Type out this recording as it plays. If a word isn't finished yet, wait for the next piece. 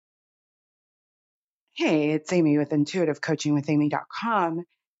Hey, it's Amy with intuitivecoachingwithamy.com.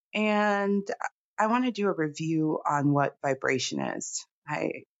 And I want to do a review on what vibration is.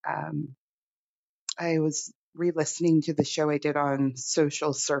 I was re-listening to the show I did on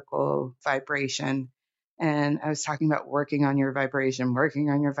social circle vibration, and I was talking about working on your vibration,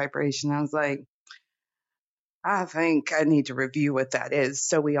 working on your vibration. I was like, I think I need to review what that is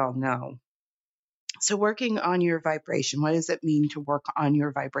so we all know. So working on your vibration, what does it mean to work on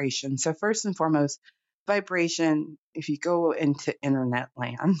your vibration? So first and foremost, vibration, if you go into internet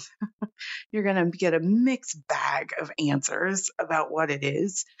land, you're going to get a mixed bag of answers about what it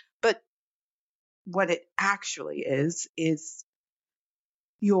is. But what it actually is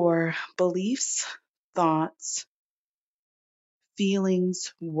your beliefs, thoughts,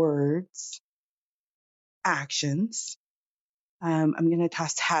 feelings, words, actions. I'm going to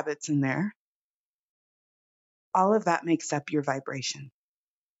toss habits in there. All of that makes up your vibration.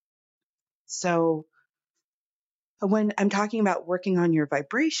 So when I'm talking about working on your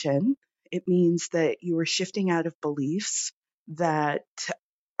vibration, it means that you are shifting out of beliefs that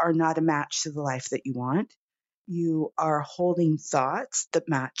are not a match to the life that you want. You are holding thoughts that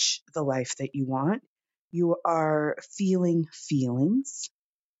match the life that you want. You are feeling feelings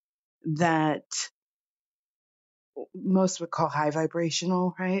that most would call high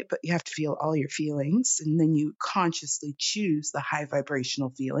vibrational, right? But you have to feel all your feelings, and then you consciously choose the high vibrational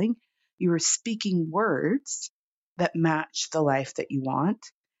feeling. You are speaking words that match the life that you want,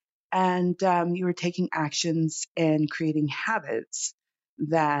 and you are taking actions and creating habits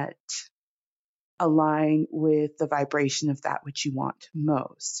that align with the vibration of that which you want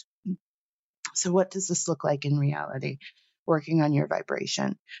most. So what does this look like in reality, working on your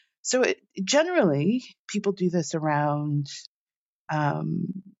vibration? So generally, people do this um,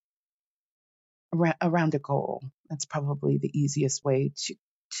 around a goal. That's probably the easiest way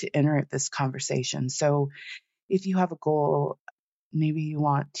to enter this conversation. So if you have a goal, maybe you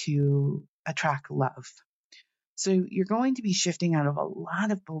want to attract love. So you're going to be shifting out of a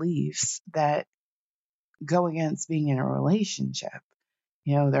lot of beliefs that go against being in a relationship.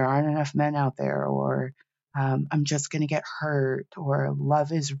 There aren't enough men out there, or I'm just going to get hurt, or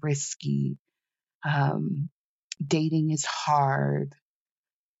love is risky, dating is hard,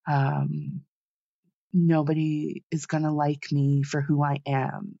 nobody is going to like me for who I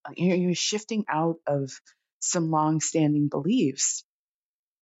am. You're shifting out of some long-standing beliefs.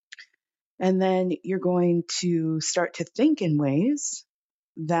 And then you're going to start to think in ways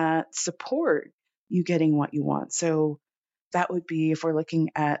that support you getting what you want. So that would be, if we're looking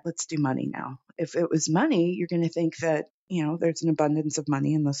at, let's do money now. If it was money, you're going to think that, there's an abundance of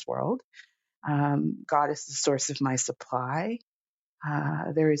money in this world. God is the source of my supply.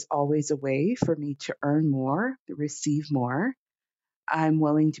 There is always a way for me to earn more, to receive more. I'm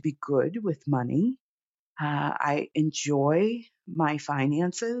willing to be good with money. I enjoy my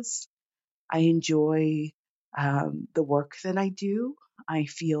finances. I enjoy the work that I do. I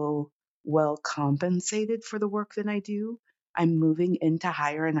feel well compensated for the work that I do. I'm moving into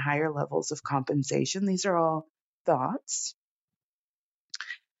higher and higher levels of compensation. These are all thoughts.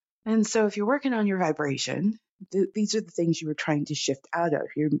 And so if you're working on your vibration, these are the things you were trying to shift out of.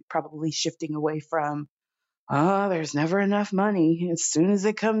 You're probably shifting away from, oh, there's never enough money. As soon as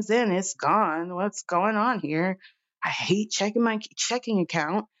it comes in, it's gone. What's going on here? I hate checking my checking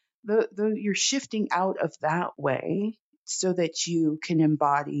account. You're shifting out of that way so that you can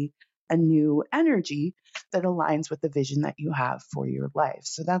embody a new energy that aligns with the vision that you have for your life.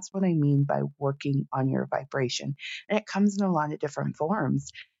 So that's what I mean by working on your vibration. And it comes in a lot of different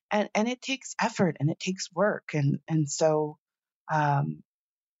forms. And it takes effort and it takes work. And so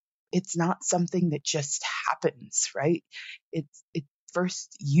it's not something that just happens, right? It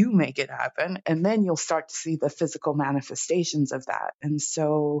first you make it happen, and then you'll start to see the physical manifestations of that. And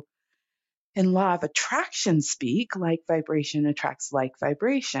so in law of attraction speak, like vibration attracts like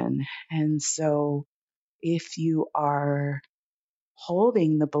vibration. And so if you are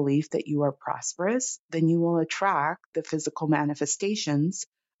holding the belief that you are prosperous, then you will attract the physical manifestations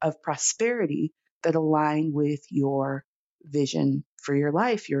of prosperity that align with your vision for your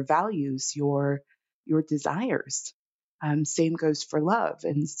life, your values, your desires. Same goes for love.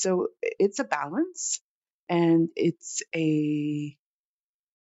 And so it's a balance, and it's a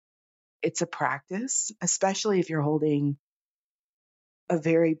practice, especially if you're holding a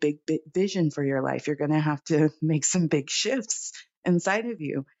very big vision for your life. You're going to have to make some big shifts inside of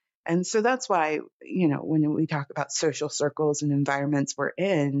you. And so that's why, when we talk about social circles and environments we're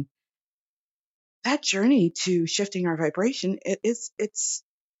in, that journey to shifting our vibration,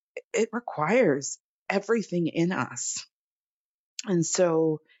 it requires everything in us. And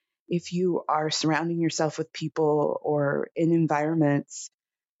so if you are surrounding yourself with people or in environments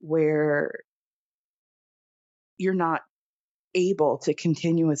where you're not able to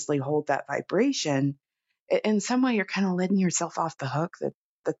continuously hold that vibration, in some way you're kind of letting yourself off the hook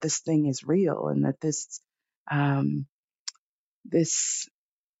that this thing is real, and that um, this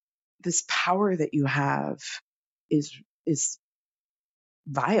this power that you have is is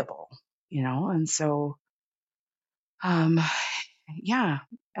viable, and so um, yeah,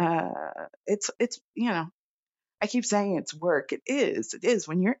 uh, it's I keep saying it's work. It is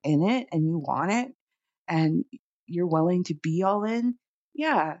when you're in it and you want it and you're willing to be all in.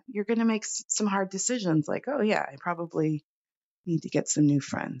 Yeah, you're going to make some hard decisions like, oh yeah, I probably need to get some new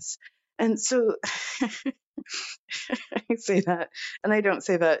friends. And so I say that, and I don't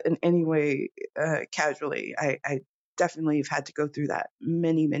say that in any way casually. I definitely have had to go through that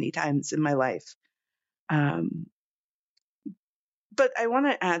many, many times in my life. Um, but I want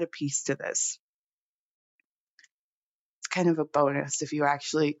to add a piece to this. It's kind of a bonus if you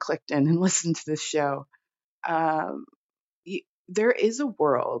actually clicked in and listened to this show. Um, there is a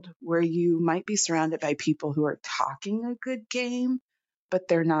world where you might be surrounded by people who are talking a good game, but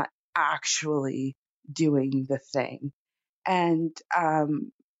they're not actually doing the thing. And,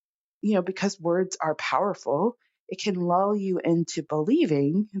 because words are powerful, it can lull you into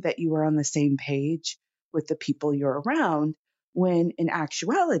believing that you are on the same page with the people you're around, when in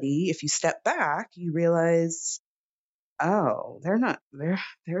actuality, if you step back, you realize, oh, they're not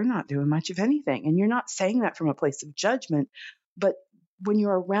doing much of anything. And you're not saying that from a place of judgment, but when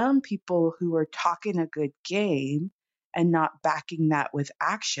you're around people who are talking a good game and not backing that with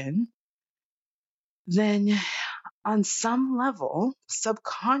action, then on some level,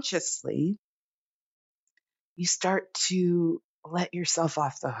 subconsciously, you start to let yourself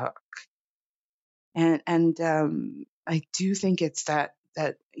off the hook. And I do think it's that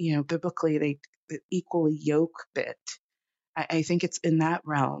biblically they equally yoke bit. I think it's in that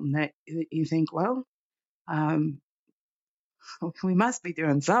realm that you think, well, um, we must be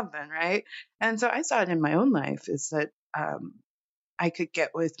doing something, right? And so I saw it in my own life, is that I could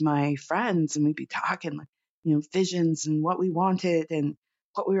get with my friends and we'd be talking, like, visions and what we wanted and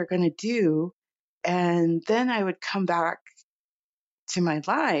what we were going to do. And then I would come back to my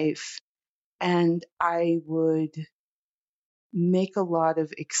life and I would make a lot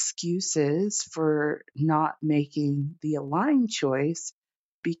of excuses for not making the aligned choice,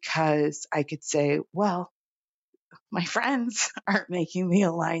 because I could say, well, my friends aren't making the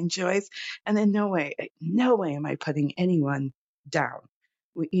aligned choice. And then no way am I putting anyone down.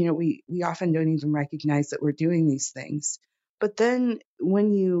 We often don't even recognize that we're doing these things. But then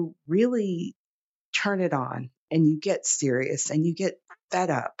when you really turn it on and you get serious and you get fed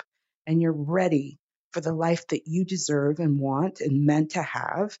up and you're ready for the life that you deserve and want and meant to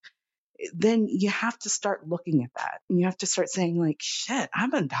have, then you have to start looking at that. And you have to start saying, like, shit,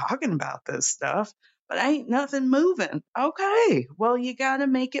 I've been talking about this stuff, but ain't nothing moving. Okay, well, you got to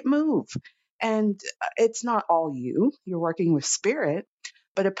make it move. And it's not all you're working with spirit,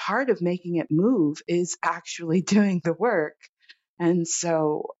 but a part of making it move is actually doing the work. And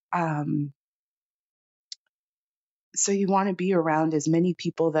so you want to be around as many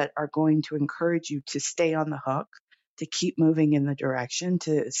people that are going to encourage you to stay on the hook, to keep moving in the direction,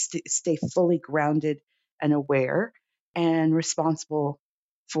 to stay fully grounded and aware and responsible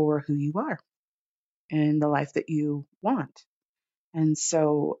for who you are and the life that you want. And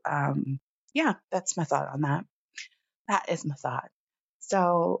so, yeah, that's my thought on that. That is my thought.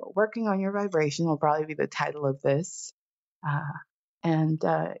 So, working on your vibration will probably be the title of this. Uh, and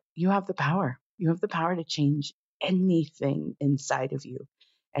you have the power. You have the power to change anything inside of you.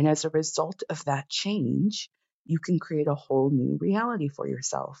 And as a result of that change, you can create a whole new reality for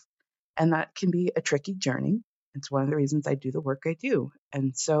yourself. And that can be a tricky journey. It's one of the reasons I do the work I do.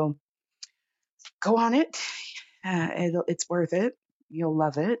 And so go on it. It's worth it. You'll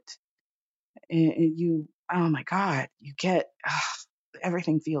love it. Oh my God,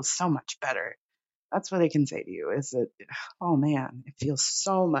 everything feels so much better. That's what I can say to you, is that, oh man, it feels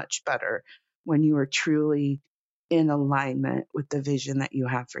so much better when you are truly in alignment with the vision that you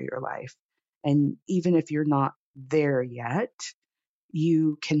have for your life. And even if you're not there yet,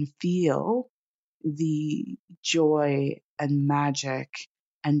 you can feel the joy and magic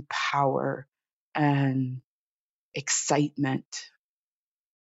and power and excitement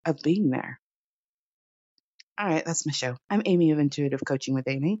of being there. All right, that's my show. I'm Amy of Intuitive Coaching with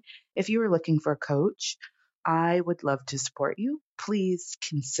Amy. If you are looking for a coach, I would love to support you. Please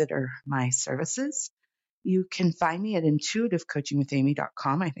consider my services. You can find me at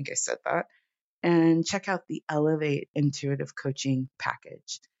intuitivecoachingwithamy.com. I think I said that. And check out the Elevate Intuitive Coaching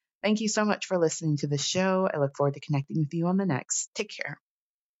package. Thank you so much for listening to the show. I look forward to connecting with you on the next. Take care.